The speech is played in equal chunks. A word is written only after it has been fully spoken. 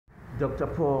Dr.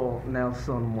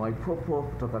 Mwaipopo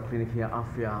kutoka kliniki ya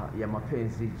afya ya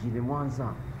mapenzi jijini Mwanza,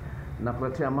 na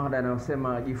kuletea mada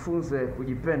inayosema jifunze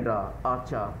kujipenda,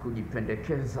 acha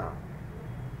kujipendekeza.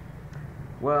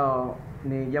 Well,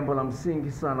 ni jambo la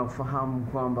msingi sana ufahamu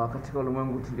kwamba katika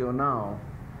ulimwengu tulionao,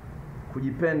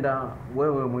 kujipenda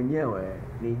wewe mwenyewe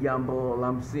ni jambo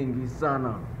la msingi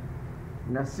sana.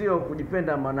 Na sio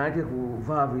kujipenda maana yake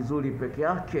kuvaa vizuri peke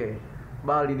yake,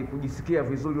 bali ni kujisikia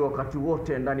vizuri wakati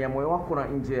wote ndani ya moyo wako na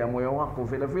nje ya moyo wako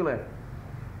vile vile.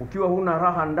 Ukiwa huna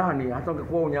raha ndani, hata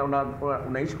ungekuwa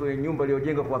unaishi kwenye nyumba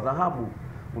iliyojengwa kwa dhahabu,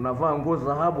 unavaa nguo za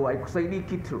dhahabu, haikusaidii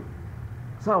kitu.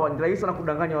 Sawa, ni rahisi sana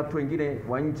kudanganya watu wengine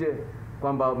wa nje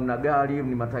kwamba mna gari,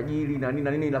 ni matajiri na nini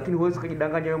na nini, lakini huwezi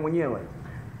kujidanganya wewe mwenyewe.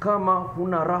 Kama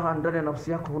huna raha ndani ya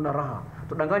nafsi yako, huna raha.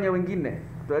 Tudanganya wengine,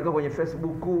 tutaweka kwenye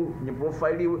Facebook, kwenye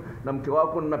profile na mke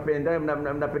wako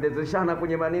mnapendezeshana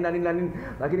kwenye manini na nini,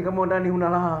 lakini kama ndani huna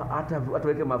raha, hata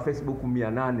weke ma Facebook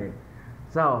 800.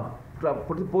 Sawa,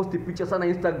 posti picha sana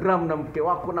Instagram na mke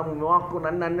wako na mume wako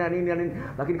na nini,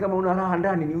 lakini kama huna raha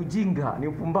ndani, ni ujinga, ni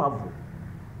upumbavu.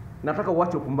 Nataka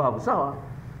uache upumbavu, sawa?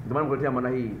 Ndio maana nimekuletea maana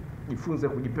hii, jifunze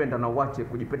kujipenda na uache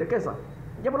kujipendekeza.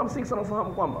 Jambo la msingi sana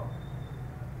ufahamu kwamba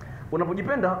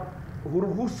unapojipenda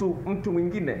huruhusu mtu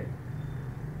mwingine,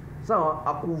 sawa,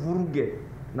 akuvuruge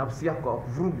nafsi yako,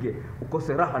 akuvuruge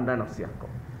ukose raha ndani ya nafsi yako.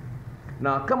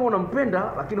 Na kama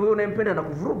unampenda lakini wewe unayempenda na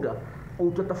kuvuruga,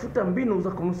 utatafuta mbinu za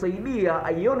kumsaidia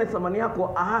aione thamani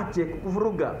yako, aache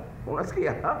kukuvuruga.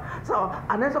 Unasikia? Sawa,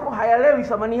 anaweza kuwa haelewi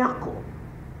thamani yako.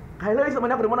 Haelewi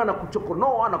thamani yako, ndio maana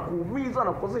anakuchokonoa na kuumiza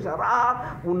na kukosesha raha,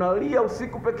 unalia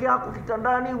usiku peke yako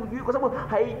kitandani, kwa sababu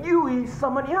haijui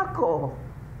thamani yako.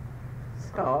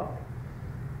 Sawa?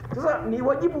 Sasa ni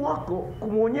wajibu wako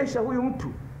kumuonyesha huyu mtu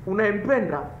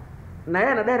unayempenda, na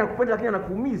yeye anadai anakupenda lakini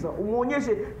anakuumiza,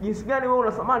 umuonyeshe jinsi gani wewe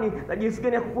una thamani na jinsi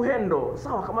gani ya kukuhendo.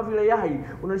 Sawa, kama vile yai,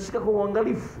 unalishika kwa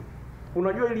uangalifu.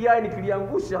 Unajua ili yai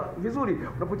nikiliangusha vizuri,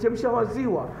 unapochemsha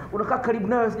maziwa, unakaa karibu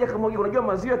nayo asije kamwagika. Unajua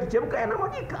maziwa yakichemka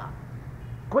yanamwagika.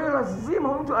 Kwa hiyo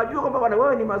lazima mtu ajue kwamba bwana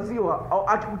wewe ni maziwa, au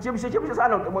akikuchemsha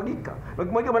sana utamwagika. Na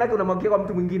ukimwagika maana yake unamwagia kwa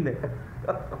mtu mwingine.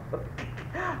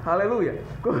 Haleluya.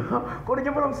 Kwa hiyo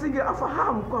jambo la msingi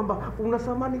afahamu kwamba una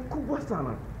thamani kubwa sana.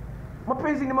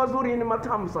 Mapenzi ni mazuri, ni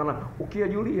matamu sana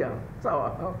ukiyajulia.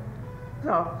 Sawa?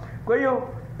 Sawa. Kwa hiyo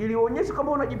ilionyesha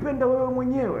kwamba unajipenda wewe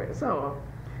mwenyewe, sawa?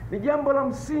 Ni jambo la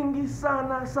msingi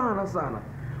sana sana sana.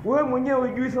 Wewe mwenyewe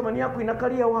ujue thamani yako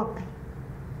inakalia wapi.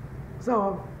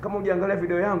 Sawa? Kama hujaangalia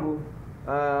video yangu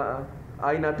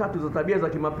aina 3 za tabia za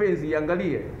kimapenzi,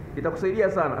 iangalie.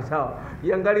 Itakusaidia sana, sawa?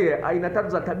 Iangalie aina 3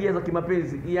 za tabia za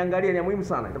kimapenzi, iangalie, ni muhimu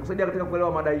sana. Itakusaidia katika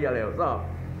kuelewa mada hii ya leo, sawa?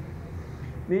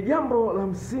 Ni jambo la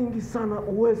msingi sana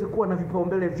uweze kuwa na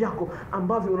vipaumbele vyako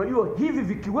ambavyo unajua hivi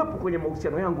vikiwepo kwenye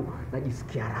mahusiano yangu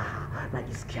najisikia raha,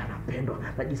 najisikia napendwa,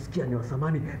 najisikia ni wa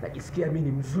thamani, najisikia mimi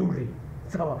ni mzuri.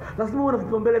 Sawa? Lazima uwe na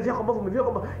vipaumbele vyako ambavyo umeviweka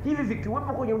kwamba hivi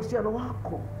vikiwepo kwenye uhusiano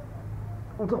wako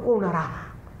utakuwa una raha.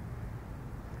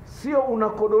 Sio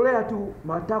unakodolea tu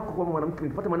matako kwa mwanamke.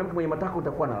 Ukipata mwanamke mwenye matako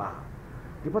utakuwa na raha.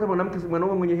 Ukipata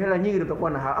mwanaume mwenye hela nyingi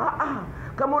utakuwa na raha.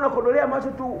 Kama unakodolea macho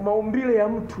tu maumbile ya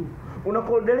mtu,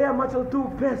 unakodolea macho tu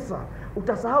pesa,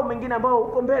 utasahau mengine ambao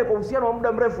uko mbele kwa uhusiano wa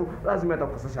muda mrefu, lazima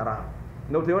atakukosesha raha.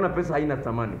 Na utaona pesa haina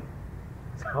thamani.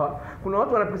 Sawa? Kuna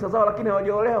watu wana pesa zao lakini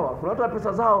hawajaolewa. Kuna watu wana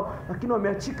pesa zao lakini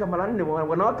wameachika mara 4,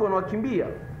 wanawake wanawakimbia.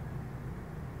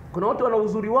 Kuna watu wana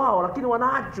uzuri wao lakini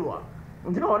wanaachwa.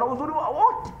 Ndio wana uzuri wao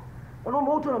wote. Wanaume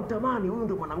wote wanamtamani, huyu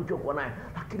ndio mwanamke wako naye,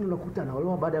 lakini unakuta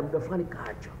anaolewa baada ya muda fulani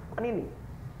kaachwa. Kwa nini?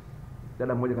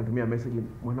 Dada mmoja kanitumia message,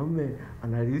 mwanamume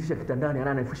analizisha kitandani,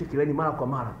 ananifusha kileni mara kwa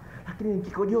mara, lakini ni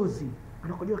kikojozi,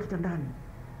 anakojoa kitandani.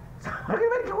 Lakini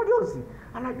ni kikojozi,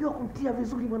 anajua kumtia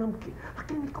vizuri mwanamke,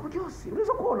 lakini ni kikojozi.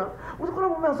 Unaweza kuona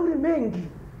mume mazuri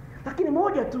mengi, lakini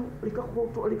moja tu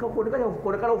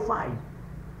likakuonekana ufai.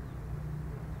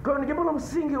 Kwa hiyo ni jambo la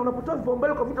msingi unapotoa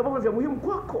vipaumbele kwa vitu ambavyo vya muhimu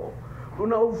kwako,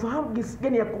 unaofahamu jinsi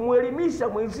gani ya kumwelimisha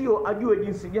mwenzio ajue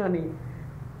jinsi gani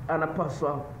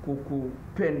anapaswa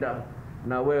kukupenda,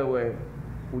 na wewe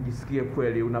ujisikie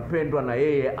kweli unapendwa na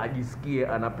yeye ajisikie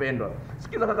anapendwa.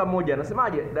 Sikiza kaka mmoja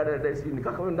anasemaje, dada ni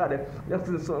kaka huyo dada,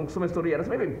 kusoma historia,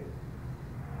 anasema hivi: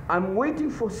 I'm waiting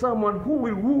for someone who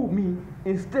will woo me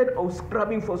instead of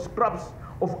scrubbing for scrubs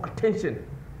of attention.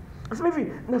 Anasema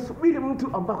hivi, nasubiri mtu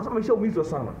ambaye, kwa sababu ameshaumizwa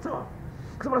sana, sawa?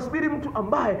 Kwa sababu nasubiri mtu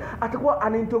ambaye atakuwa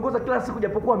ananitongoza kila siku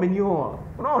japokuwa amenioa.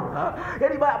 Unaona?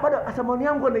 Yaani bado thamani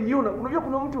yangu anaiona. Unajua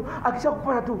kuna mtu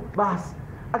akishakupata tu basi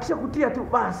Akishakutia tu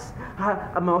basi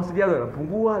mawasiliano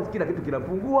yanapungua, kila kitu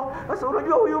kinapungua. Sasa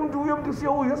unajua huyo mtu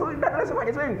sio huyo. Sasa dada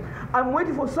anasemaje? Saying I'm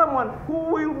waiting for someone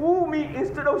who will woo me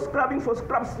instead of scrubbing for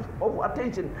scraps of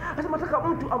attention. Sasa nataka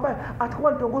mtu ambaye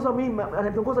atakuwa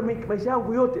anatongoza maisha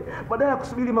yangu yote badala ya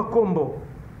kusubiri makombo.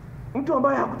 Mtu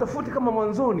ambaye hakutafuti kama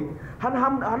mwanzoni,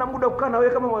 hana muda kukaa na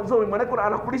wewe kama mwanzoni, maana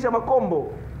anakulisha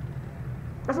makombo.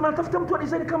 Sasa natafuta mtu wa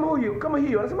design kama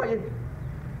hiyo. Anasemaje?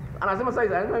 Anasema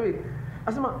sasa,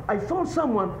 anasema I found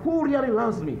someone who really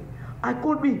loves me. I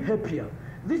could be happier.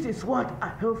 This is what a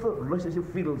healthy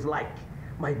relationship feels like.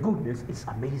 My goodness, it's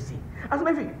amazing. Anasema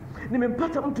hivi,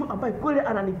 nimempata mtu ambaye kweli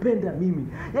ananipenda mimi.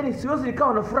 Yaani siwezi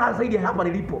nikawa na furaha zaidi ya hapa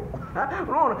nilipo.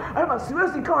 Unaona? Anasema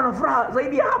siwezi nikawa na furaha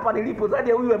zaidi ya hapa nilipo, zaidi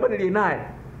ya huyu ambaye niliye naye.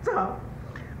 Sawa?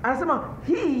 Anasema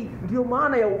hii ndio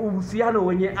maana ya uhusiano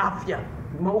wenye afya.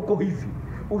 Uko hivi.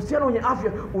 Uhusiano wenye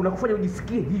afya unakufanya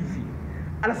ujisikie hivi.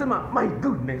 Anasema my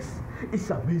goodness,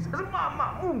 it's amazing.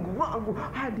 Anasema Mungu wangu,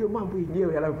 haya ndio mambo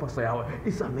yenyewe yanayopaswa yawe.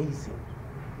 It's amazing.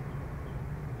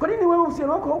 Kwa nini wewe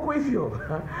uhusiano wako huko hivyo?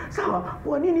 Sawa,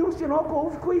 kwa nini uhusiano wako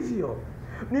huko hivyo?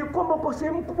 Ni kwamba kwa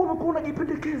sehemu kubwa umekuwa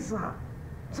unajipendekeza.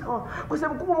 Sawa, kwa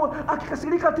sehemu kubwa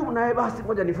akikasirika tu naye basi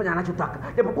ngoja nifanye anachotaka.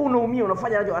 Japokuwa unaumia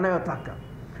unafanya anayotaka.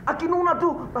 Akinuna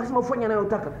tu lazima ufanye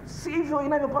anayotaka. Sivyo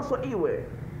inavyopaswa iwe.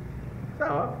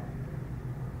 Sawa?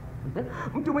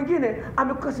 Mtu mwingine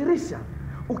amekukasirisha,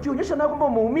 ukionyesha naye kwamba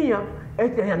umeumia,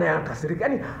 eti yeye anakasirika.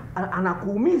 Yaani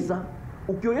anakuumiza,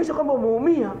 ukionyesha kwamba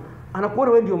umeumia,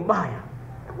 anakuona wewe ndio mbaya.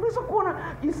 Unaweza kuona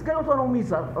jinsi gani watu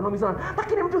wanaumizana.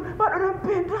 Lakini mtu bado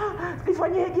anampenda,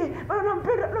 sifanyeje? Bado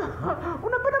anampenda.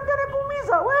 Unapenda mtu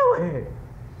anayekuumiza wewe.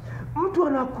 Mtu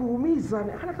anakuumiza,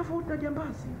 hana tofauti na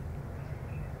jambazi.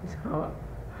 Sawa?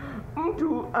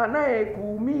 Mtu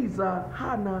anayekuumiza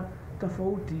hana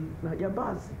tofauti na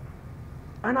jambazi.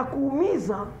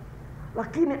 Anakuumiza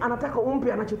lakini anataka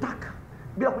umpe anachotaka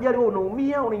bila kujali wewe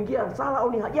unaumia, unaingia hasara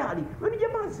au ni hajali. Wewe ni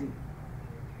jambazi.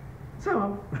 Sawa?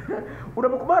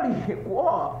 Unapokubali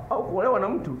kuoa au kuolewa na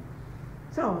mtu,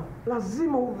 sawa,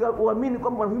 lazima uamini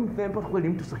kwamba huyu mtu anayempata kweli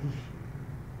ni mtu sahihi.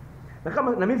 Na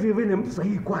kama na mimi vile ni mtu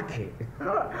sahihi kwake.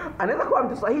 Anaweza kuwa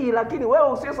mtu sahihi lakini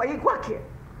wewe usio sahihi kwake.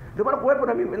 Ndio maana kuwepo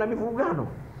na mivurugano.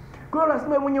 Kwa hiyo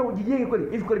lazima mwenyewe ujijenge kweli.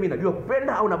 Hivi kweli mimi najua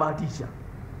kupenda au nabahatisha?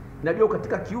 Najua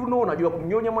katika kiuno, najua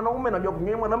kumnyonya mwanaume, najua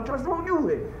kumnyonya mwanamke. Lazima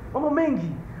ujue mambo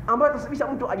mengi ambayo yatasababisha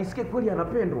mtu ajisikie kweli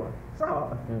anapendwa.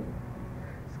 Sawa?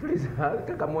 Sikiliza,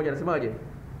 kaka mmoja anasemaje?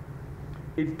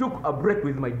 It took a break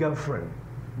with my girlfriend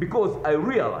because I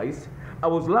realized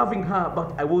I was loving her but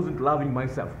I wasn't loving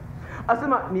myself.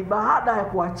 Asema ni baada ya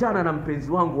kuachana na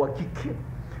mpenzi wangu wa kike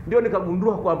ndio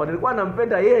nikagundua kwamba nilikuwa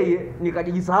nampenda yeye,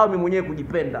 nikajisahau mimi mwenyewe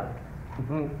kujipenda.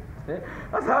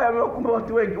 Sasa haya yamewakumba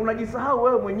watu wengi. Unajisahau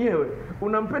wewe mwenyewe.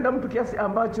 Unampenda mtu kiasi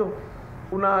ambacho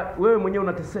wewe mwenyewe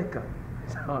unateseka.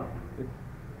 Sawa?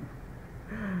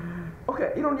 Okay,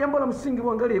 hilo ni jambo la msingi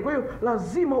uangalie. Kwa hiyo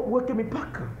lazima uweke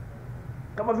mipaka.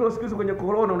 Kama vile siku hizo kwenye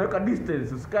corona unaweka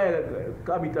distance, usikae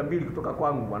kama mita 2 kutoka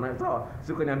kwangu bwana. Sawa?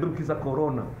 Sio kwenye nduki za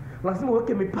corona. Lazima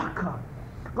uweke mipaka.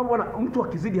 Kama bwana mtu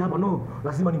akizidi hapa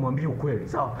lazima nimwambie ukweli.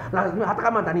 Sawa? Lazima hata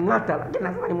kama ataning'ata lakini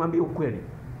lazima nimwambie ukweli.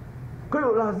 Kwa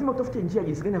hiyo lazima utafute njia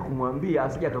jinsi gani ya kumwambia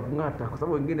asije akakung'ata, kwa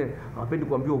sababu wengine hawapendi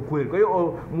kuambia ukweli. Kwa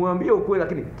hiyo muambie ukweli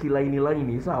lakini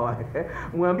kilaini, sawa?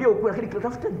 Muambie ukweli lakini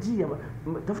tafuta njia,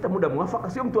 tafuta muda mwafaka.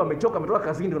 Sio mtu amechoka ametoka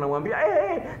kazini ndio unamwambia,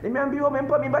 nimeambiwa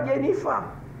umempa mimba Jennifer."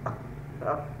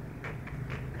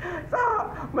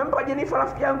 Sawa, umempa Jennifer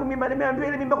rafiki yangu mimba, nimeambiwa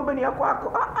ile mimba kumbe ni ya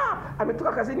kwako.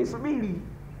 Ametoka kazini, subiri.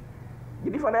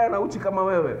 Jennifer naye anauchi kama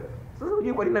wewe. Sasa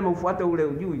unajui kwa nini ameufuata ule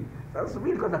ujui. Sasa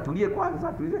subiri kwanza, tulie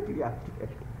kwanza, tulize akili yake.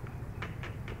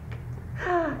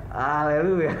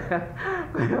 Haleluya.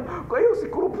 Kwa hiyo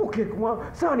usikurupuke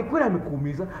sawa, ni kweli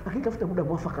amekuumiza, lakini tafuta muda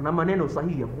mwafaka na maneno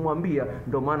sahihi ya kumwambia.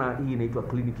 Ndio maana hii inaitwa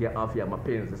kliniki ya afya ya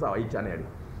mapenzi, sawa, hii channel.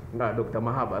 Na Dr.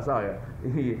 Mahaba, sawa.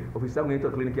 Hii ofisi yangu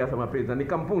inaitwa kliniki ya afya ya mapenzi, ni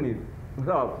kampuni,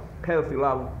 sawa, Healthy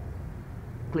Love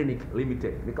Clinic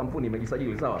Limited. Ni kampuni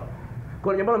imejisajili, sawa.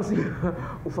 Kwa jambo la msingi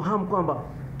ufahamu kwamba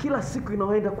kila siku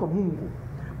inaoenda kwa Mungu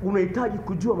unahitaji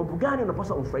kujua mambo gani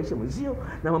unapaswa umfurahishe mwenzio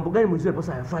na mambo gani mwenzio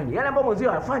anapaswa ayafanye. Yale ambayo mwenzio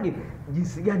hayafanyi,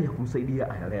 jinsi gani ya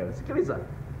kumsaidia ayaelewe. Sikiliza.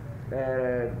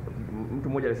 Mtu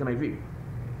mmoja alisema hivi,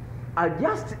 I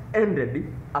just ended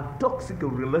a toxic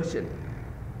relation.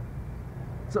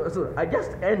 So I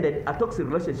just ended a toxic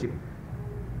relationship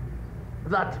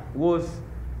that was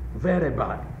very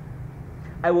bad.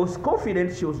 I was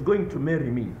confident she was going to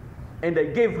marry me and I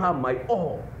gave her my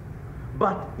all.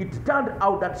 But it turned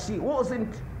out that she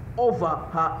wasn't over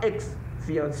her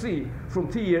ex-fiancé from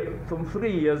 3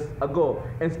 years ago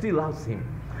and still loves him.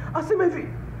 Asema hivi,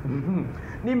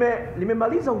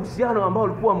 nimemaliza uhusiano ambao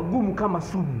ulikuwa mgumu kama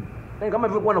sumu. Kama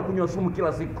vile kwa nakunywa sumu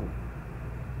kila siku.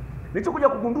 Nilichokuja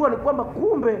kugundua ni kwamba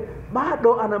kumbe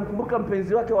bado anamkumbuka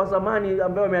mpenzi wake wa zamani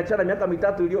ambaye wameachana miaka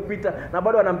 3 iliyopita na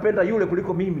bado anampenda yule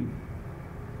kuliko mimi.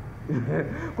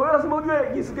 Kwa hiyo lazima ujue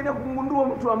jinsi gani ya kugundua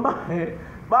mtu ambaye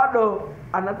bado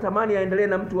anatamani aendelee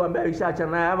na mtu ambaye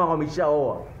alishaachana naye ama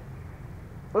wameshaoa.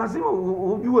 Lazima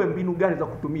ujue mbinu gani za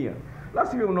kutumia.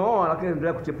 Lazima unaoa lakini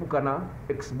endelea kuchepuka na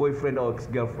ex boyfriend au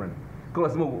ex girlfriend. Kwa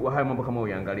lazima haya mambo kama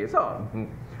uyaangalie. Sawa?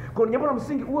 Kwa jambo la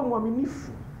msingi uwe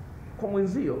mwaminifu kwa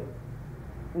mwenzio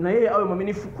na yeye awe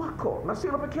mwaminifu kwako, na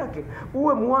sio peke yake.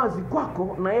 Uwe mwazi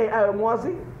kwako na yeye awe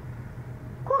mwazi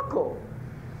kwako.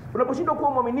 Unaposhindwa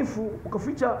kuwa mwaminifu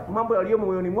ukaficha mambo yaliyomo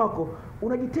moyoni mwako,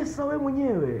 unajitesa wewe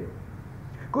mwenyewe.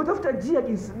 Kwa hiyo tafuta njia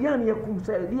jinsi gani ya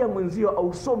kumsaidia mwenzio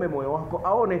au some moyo wako,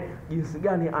 aone jinsi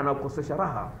gani anakosesha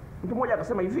raha. Mtu mmoja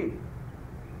akasema hivi,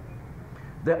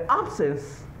 the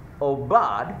absence of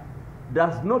bad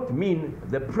does not mean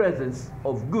the presence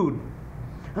of good.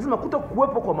 Nasema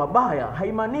kutokuwepo kwa mabaya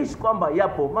haimaanishi kwamba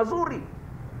yapo mazuri.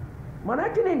 Maana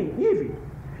yake nini? Hivi,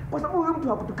 kwa sababu huyu mtu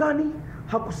hakutukani,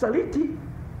 hakusaliti,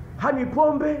 hani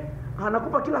pombe,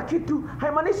 anakupa kila kitu,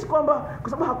 haimaanishi kwamba kwa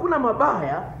sababu hakuna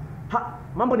mabaya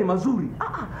mambo ni mazuri.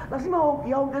 Lazima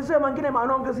yaongezee mengine,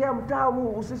 anaongezea mtamu,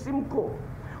 usisimko.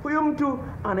 Huyu mtu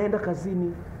anaenda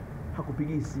kazini,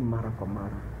 hakupigii simu mara kwa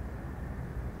mara,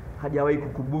 hajawahi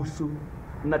kukubusu,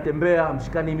 mnatembea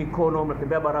mshikani mikono,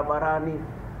 mnatembea barabarani,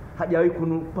 hajawahi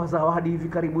kunupa zawadi hivi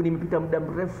karibuni, imepita muda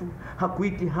mrefu,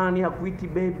 hakuiti hani, hakuiti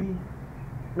baby,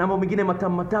 na mambo mengine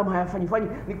matamu hayafanyi.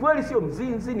 Ni kweli sio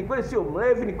mzinzi, ni kweli sio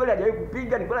mlevi, ni kweli hajawahi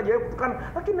kupiga, ni kweli hajawahi kutukana,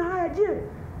 lakini haya je?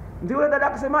 Ndio yule dada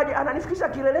akasemaje, ananifikisha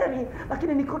kileleni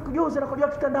lakini niko kujoza na kujua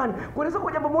kitandani. Kueleza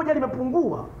kwa jambo moja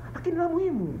limepungua, lakini la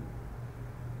muhimu.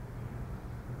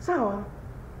 Sawa?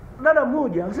 Dada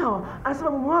mmoja, sawa, anasema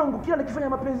mume wangu kila nikifanya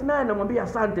mapenzi naye namwambia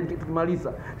asante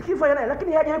nikimaliza. Nikifanya naye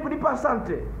lakini hajawahi kunipa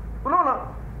asante.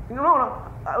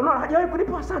 Unaona hajawahi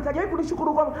kunipa asante, hajawahi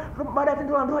kunishukuru kwa baada ya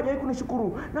tendo la ndoa, hajawahi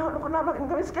kunishukuru. Na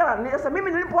nikamsikia sasa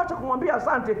mimi nilipoacha kumwambia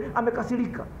asante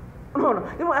amekasirika. Unaona?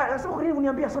 Anasema kwa nini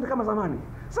uniambia asante kama zamani?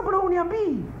 Sasa mbona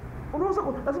uniambii? Unaweza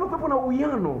lazima kuwepo na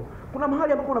uwiano. Kuna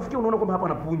mahali ambapo unafikia unaona kwamba hapa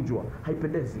anapunjwa,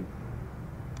 haipendezi.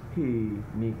 Hii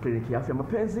ni kliniki ya afya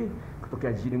mapenzi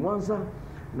kutoka jijini Mwanza,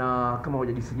 na kama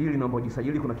hujajisajili naomba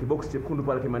ujisajili. Kuna kibox chekundu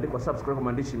pale kimeandikwa subscribe kwa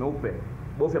maandishi meupe.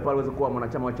 Bofya pale uweze kuwa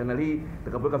mwanachama wa channel hii.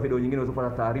 Tutakapoweka video nyingine uweze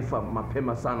kupata taarifa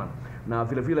mapema sana. Na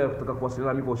vile vile kutoka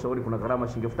kuwasiliana nami kwa ushauri kuna gharama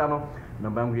shilingi 5,000.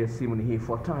 Namba yangu ya simu ni hii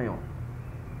ifuatayo: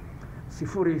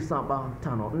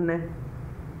 0754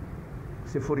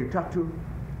 03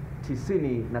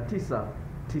 99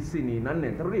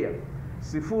 94. Tarudia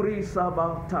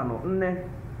 0754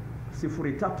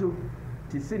 03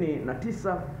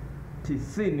 99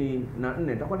 94.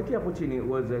 Nitakuandikia hapo chini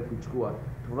uweze kuchukua.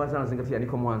 Tafadhali sana zingatia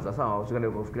niko Mwanza, sawa? Usikane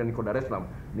kufikiria niko Dar es Salaam.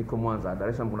 Niko Mwanza. Dar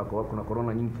es Salaam kuna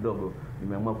corona nyingi kidogo.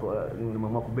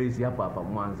 Nimeamua kubase hapa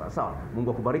Mwanza. Sawa?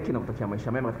 Mungu akubariki na kutakia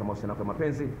maisha mema katika mahusiano yako ya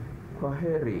mapenzi.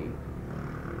 Kwaheri.